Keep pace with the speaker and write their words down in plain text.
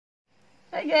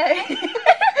Iya.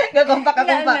 Gak kompak, gak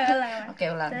kompak. Oke,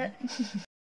 ulang.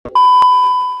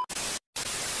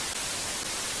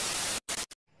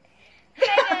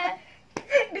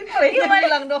 Dimulai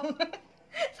bilang dong.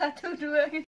 1,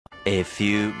 2. A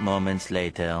few moments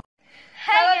later.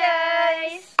 Halo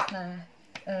guys. Nah,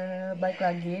 balik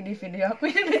lagi di video aku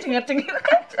ini cengar-cengir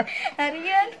aja.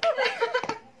 Harian.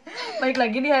 Balik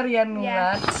lagi di Harian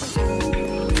Wulan.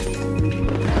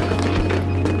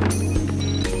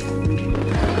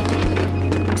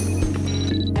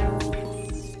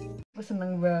 Aku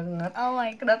seneng banget. Oh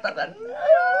my god, kedatangan.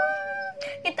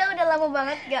 Kita udah lama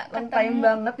banget gak Long ketemu. time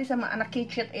banget nih sama anak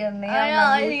kicit ini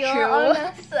yang lucu.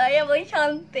 Allah, saya paling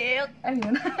cantik.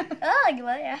 Gimana?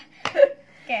 Gimana ya?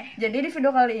 Oke. Jadi di video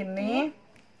kali ini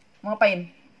mau ngapain?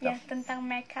 Ya tentang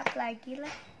makeup lagi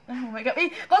lah. Oh my god,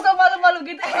 kok so malu-malu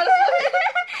gitu?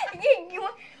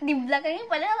 Gimana? Di belakangnya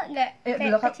padahal nggak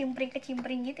kayak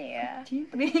kecimpring gitu ya.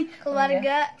 Cimpring.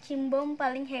 Keluarga Cimbom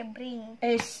paling hebring.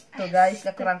 Tuh guys,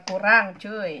 gak kurang-kurang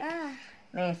cuy.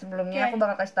 Nih sebelumnya aku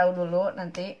bakal kasih tahu dulu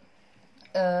nanti.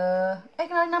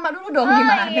 Kenalin nama dulu dong,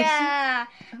 gimana iya. sih?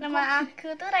 Nama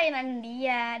aku tuh Rainan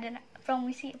dia dan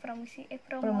promosi ya.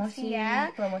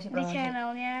 Promosi di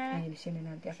channelnya. Nih di sini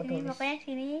nanti aku sini, tulis. pokoknya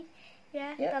sini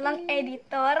ya. Tolong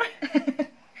editor.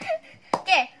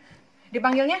 Oke.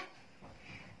 Dipanggilnya?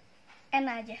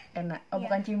 Enak aja. Enak. Oh,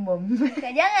 bukan Cimbom.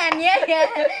 Jangan ya.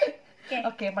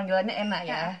 Oke, panggilannya enak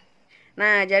ya.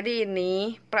 Nah, jadi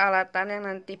ini peralatan yang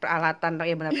nanti peralatan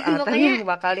yang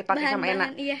bakal dipakai sama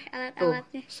Enak. Iya,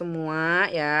 alat-alatnya. Tuh,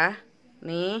 semua ya.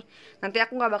 Nih, nanti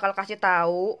aku nggak bakal kasih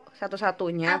tahu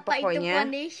satu-satunya, apa pokoknya. Itu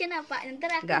foundation apa?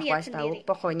 Ntar aku nggak lihat kasih tahu. sendiri.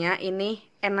 Pokoknya ini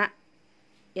Enak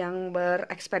yang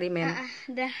bereksperimen.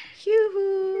 Dah.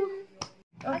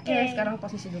 Oke, sekarang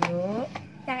posisi dulu.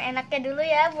 Yang enaknya dulu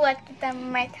ya buat kita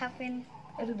make upin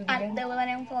Aduh, Wulan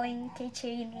yang paling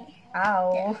kece ini.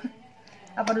 Au.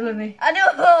 Apa dulu nih?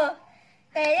 Aduh.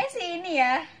 Kayaknya sih ini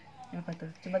ya. Apa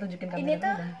tuh? Coba tunjukin kamera Ini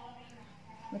tuh.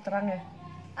 Ini terang ya?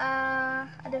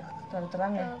 Aduh. Terlalu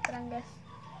terang ya? Terlalu terang, guys.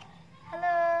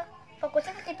 Halo.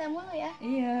 Fokusnya ke kita mulu ya.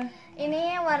 Iya.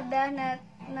 Ini Wardah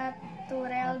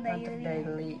Natural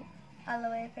Daily.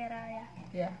 Aloe vera ya.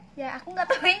 Ya. Ya, aku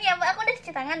nggak tahu ini apa. Aku udah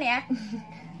cuci tangan ya.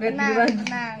 Tenang.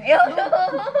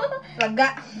 Lega.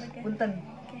 Punten.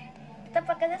 Oke. Kita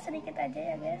pakainya sedikit aja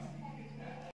ya, guys.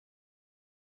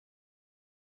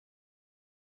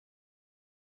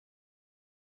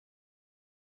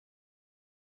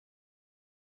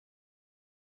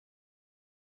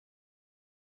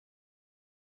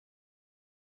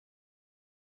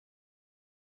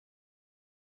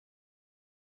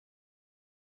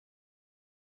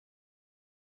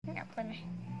 Ini apa nih?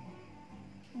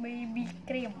 Baby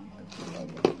cream.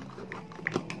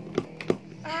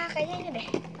 Kayaknya ini deh.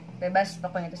 Bebas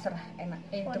pokoknya terserah, enak.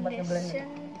 Coba ngeblend.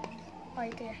 Oh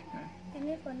itu ya.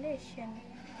 Ini foundation.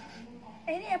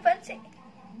 Ini apaan sih?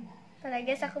 Bentar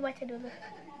guys, aku baca dulu.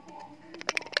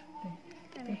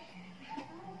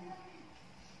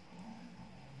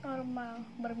 Normal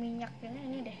berminyak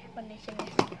ini deh foundationnya.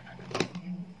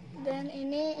 Dan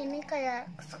ini kayak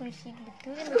squishy gitu,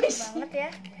 lucu banget ya.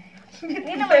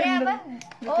 Ini namanya apa?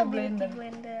 Oh, beauty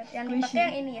blender. Yang dipakai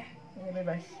yang ini ya? Iya,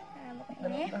 bebas.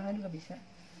 Ini juga bisa.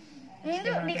 Ini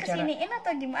tuh dikesiniin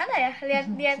atau gimana ya?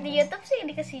 Lihat di YouTube sih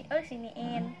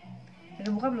siniin.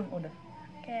 Udah buka belum? Udah.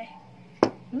 Oke.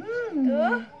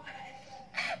 Tuh.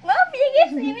 Maaf ya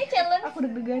guys, ini challenge. Aku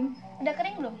deg-degan. Udah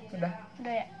kering belum? Udah.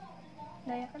 Udah ya?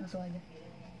 Udah ya kan? Langsung aja.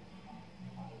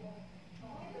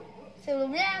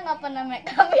 Sebelumnya nggak pernah make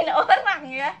upin orang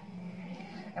ya.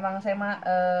 Emang saya mah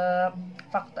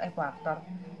faktor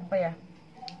apa ya?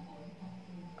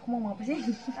 Aku mau ngomong apa sih?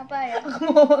 Apa ya? Aku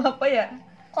mau ngomong apa ya?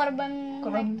 Korban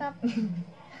make up.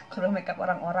 Korban make up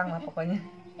orang-orang lah pokoknya.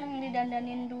 Yang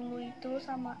didandanin dulu itu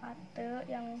sama Ate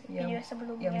yang video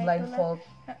sebelumnya. Yang blindfold.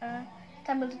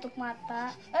 Sambil tutup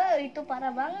mata. Itu parah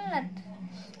banget.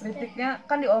 Lipstiknya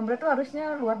kan di ombre tuh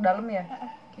harusnya luar dalam ya.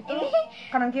 Itu ini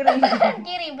kanan kiri. kanan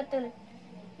kiri betul.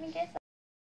 Ini guys.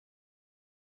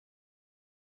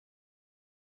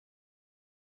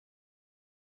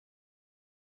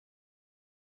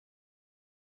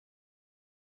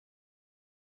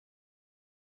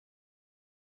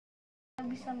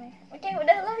 Bisa nih. Oke,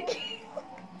 udah lagi.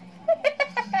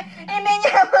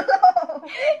 Ininya belum.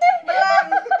 Belang.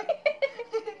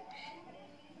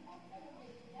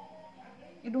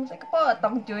 Hidung saya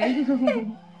kepotong cuy.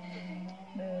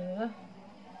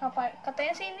 Apa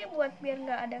katanya sih ini buat biar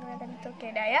nggak ada kelihatan itu. Oke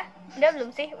dah ya. Udah belum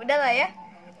sih? Udah lah ya.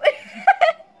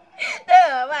 Tuh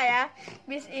apa ya?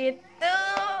 Bis itu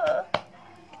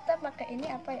kita pakai ini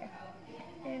apa ya?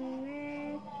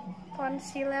 Ini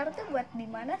concealer tuh buat di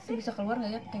mana sih? Bisa keluar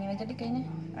nggak ya? Pengen aja deh kayaknya.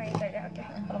 Oh itu aja, oke.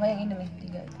 Kalau kayak yang ini nih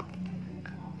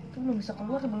 3 itu belum bisa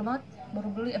keluar sebelum banget, baru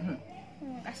beli.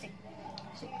 Asik.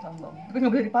 Asik, sombong. Tapi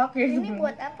nggak bisa dipakai. Ini sebelum.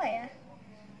 buat apa ya?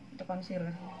 Itu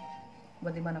concealer.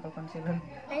 Buat di mana kalau concealer?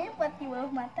 Kayaknya buat di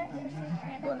bawah mata.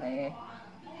 Boleh.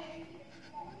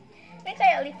 Ini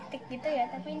kayak lipstick gitu ya,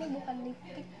 tapi ini bukan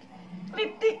lipstick.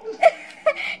 Lipstick.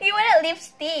 Gimana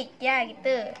lipstick ya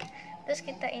gitu. Terus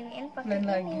kita iniin pakai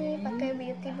ini, pakai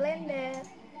beauty blender.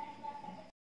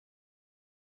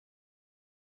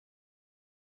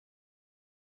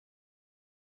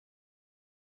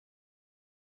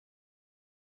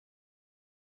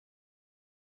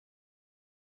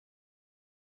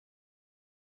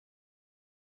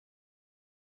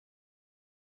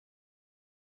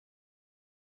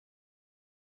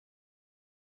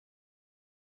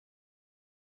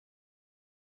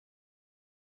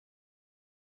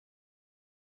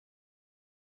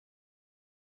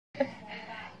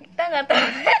 Kita nggak tahu.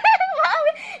 Maaf,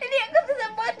 ini aku susah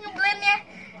banget ngeblendnya.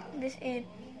 Habis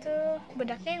itu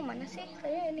bedaknya yang mana sih?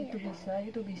 Kayaknya ini Itu ya. bisa,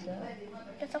 itu bisa.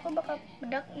 Terus aku bakal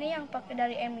bedak nih yang pakai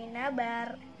dari Emina,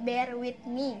 Bear With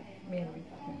Me. Berry.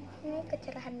 Ini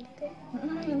kecerahan gitu ya.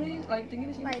 Ini lightingnya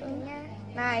di sini. Lightingnya.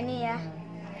 Nah ini ya.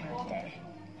 Oke.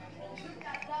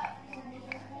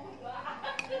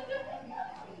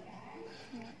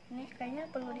 Ini kayaknya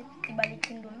perlu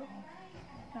dibalikin dulu.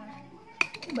 Nah,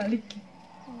 Balik.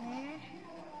 ini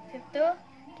itu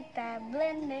kita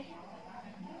blend deh.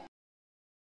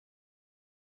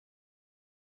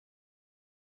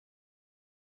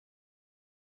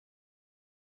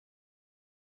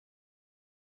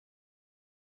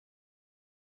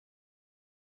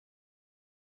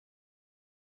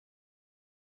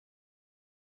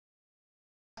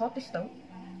 Sotis tau.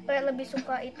 Kayak lebih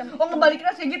suka hitam. Oh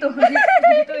ngebalikin sih gitu.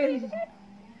 Gituin.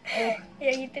 Oh,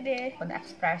 Ya gitu deh. pada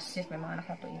ekspresif memang anak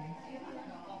satu ini.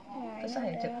 Nah, Terus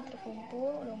ini aja. udah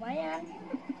terkumpul lumayan.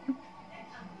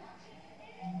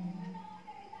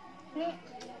 Ini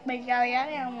bagi kalian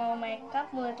yang mau makeup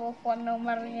boleh telepon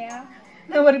nomornya.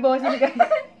 Nomor di bawah sini kan.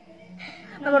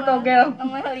 Nomor togel.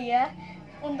 Nomor Lia.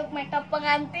 Untuk makeup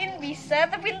pengantin bisa,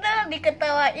 tapi ntar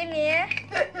diketawain ya.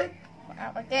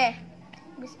 Maaf, oke.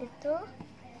 Habis itu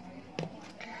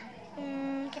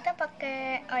kita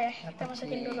pakai, oh ya kita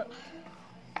masukin dulu.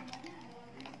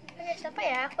 Oke, siapa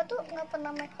ya? Aku tuh nggak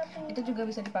pernah makeup ini. Itu juga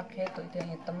bisa dipakai tuh, itu yang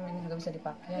hitam ini juga bisa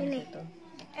dipakai Ini. di situ.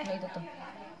 Nah itu tuh.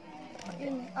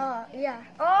 Ini,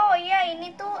 oh iya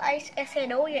ini tuh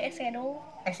eyeshadow ya, eyeshadow.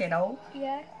 Eyeshadow.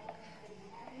 Iya.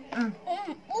 Hmm.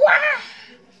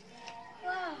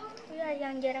 Wah, ya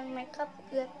yang jarang makeup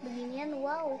lihat beginian,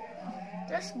 wow.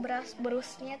 Terus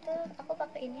brushnya tuh aku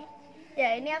pakai ini.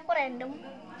 Ya ini aku random.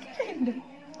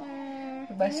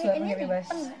 Bebas lah, ini bebas.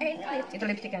 ini lipstick. Itu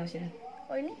lipstick yang di sini.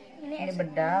 Oh ini Ini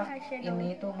bedak, eyeshadow.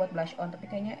 ini tuh buat blush on, tapi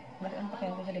kayaknya blush on pakai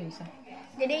yang itu jadi bisa.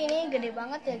 Jadi ini gede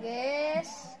banget ya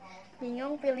guys.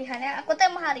 Bingung pilihannya. Aku tuh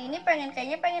emang hari ini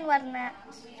kayaknya pengen warna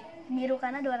biru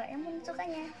karena Doraemon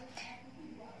sukanya.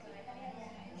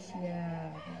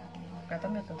 Siap. Kelihatan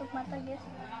nggak tuh? Tutup mata guys.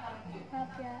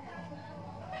 Maaf ya.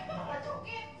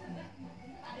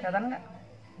 Kelihatan nggak?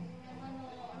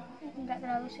 Enggak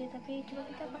terlalu sih, tapi coba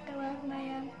kita pakai warna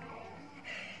yang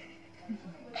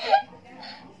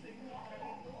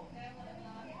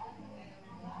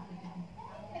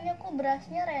ini aku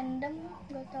brushnya random,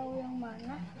 nggak tahu yang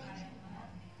mana.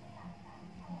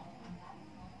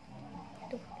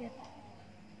 Tuh lihat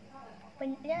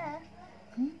ya.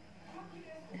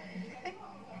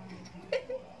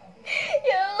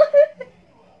 Ya Allah.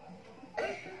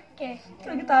 Oke,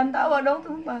 Lagi tahan tawa dong,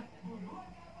 sumpah.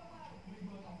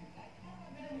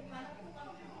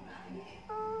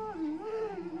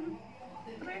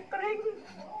 Kering.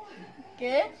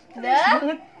 oke,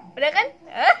 udah kan?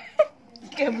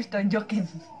 Kayak habis tonjokin.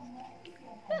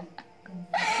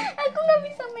 Aku nggak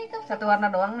bisa makeup. Satu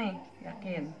warna doang nih,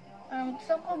 yakin. Terus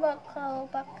aku bakal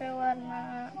pakai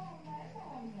warna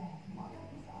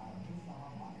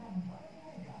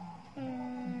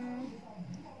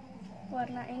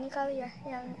warna ini kali ya,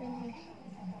 yang ini.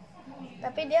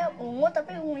 Tapi dia ungu,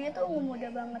 tapi ungunya tuh ungu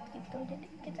muda banget gitu. Jadi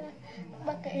kita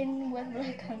pakein buat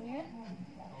belakangnya.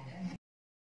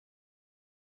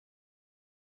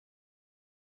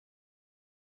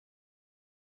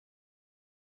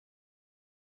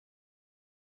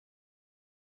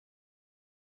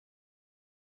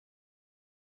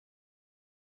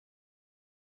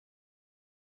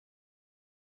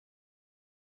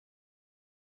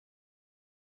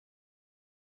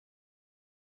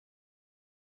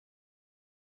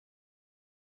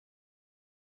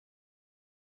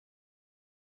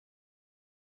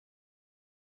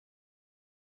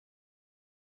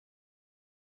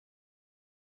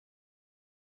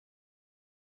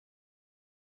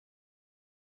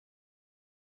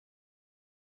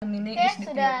 meaning Oke, is the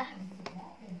sudah.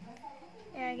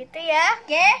 Ya gitu ya.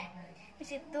 Oke. Di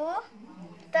situ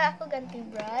aku ganti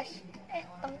brush.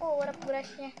 Tengkurap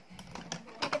brushnya.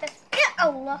 Nah, kita ya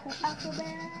Allahu Akbar.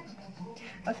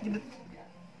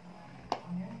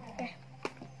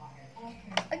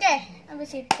 Oke,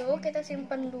 habis itu kita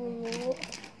simpen dulu.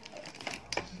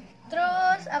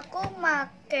 Terus aku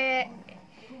make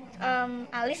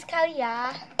alis kali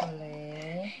ya.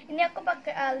 Boleh. Ini aku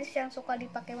pakai alis yang suka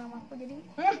dipakai mamaku, jadi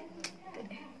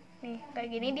nih kayak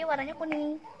gini, dia warnanya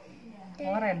kuning.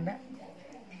 Oranye.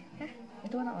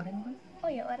 Itu warna oranye kan? Oh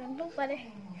ya, oranye, lupa deh.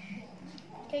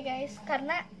 Oke guys,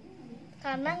 karena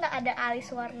nggak ada alis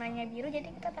warnanya biru, jadi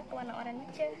kita pakai warna oranye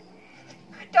aja.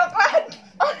 Coklat.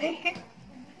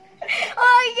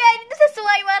 Oh iya, ini tuh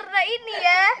sesuai warna ini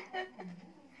ya.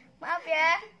 Maaf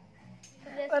ya.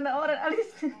 Warna oranye alis.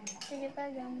 Kita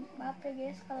maaf ya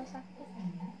guys kalau sakit.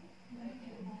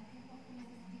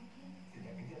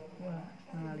 Wah,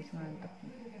 alis mantep.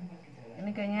 Ini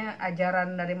kayaknya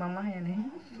ajaran dari mamahnya nih.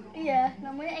 Iya,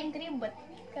 namanya Angry Bird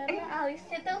karena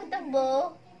alisnya tuh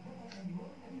tebal.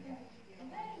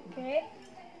 Oke.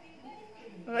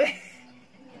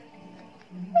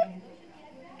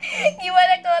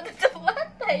 Gimana kalau tutup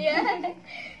mata ya?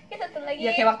 Kita satu lagi.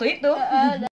 Ya kayak waktu itu.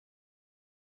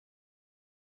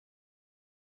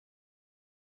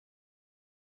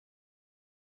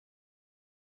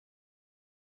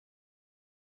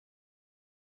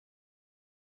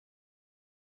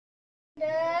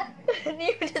 Udah,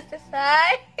 ini udah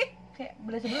selesai. Kayak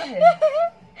belah sebelah ya?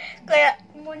 Kayak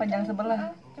Panjang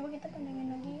sebelah. Coba kita panjangin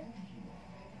lagi ya.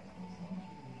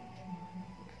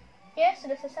 Ya,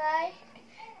 sudah selesai.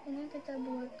 Ini kita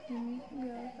buat gini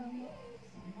biar sama.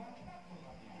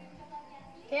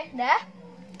 Oke, dah.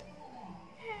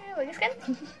 Bagus kan?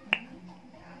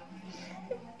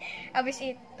 Habis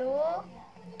itu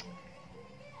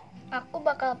aku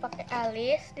bakal pakai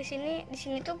alis. Di sini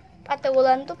tuh Ate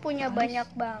Wulan tuh punya banyak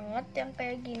banget yang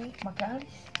kayak gini. Pakai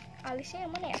alis. Alisnya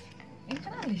yang mana ya? Ini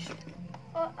kan alis.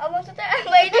 Oh, maksudnya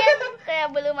mbak ini yang kayak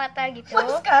bulu mata gitu.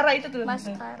 Maskara itu tuh.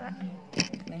 Maskara.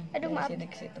 Nih, Aduh, maaf. Sini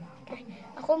ke situ.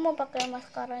 Aku mau pakai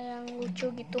maskara yang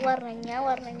lucu gitu, warnanya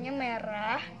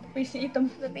merah, Isi hitam.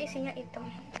 tapi isinya hitam.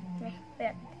 Nih,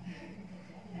 lihat.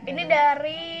 Ini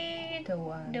dari The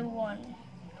One.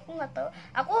 Aku nggak tahu.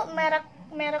 Aku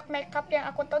merek makeup yang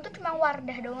aku tahu tuh cuma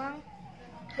Wardah doang.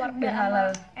 Wardah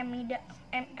halal. Emina.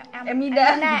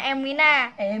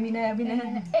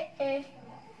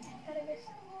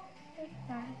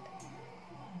 Nah.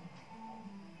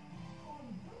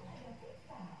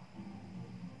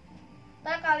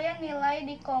 Ntar kalian nilai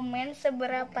di komen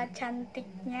seberapa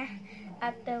cantiknya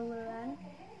Ate Wulan.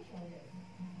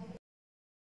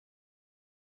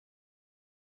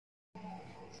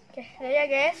 Oke, udah ya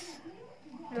guys.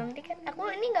 Belum tiket. Aku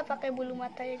ini nggak pakai bulu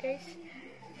mata ya guys.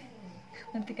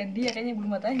 Nanti kan dia kayaknya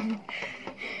belum matanya.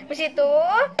 Terus itu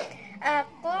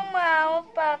aku mau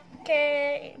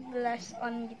pakai blush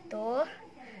on gitu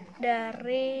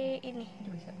dari ini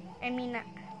Emina.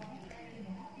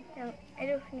 Yang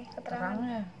aduh nih keterangan.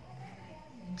 Terangnya.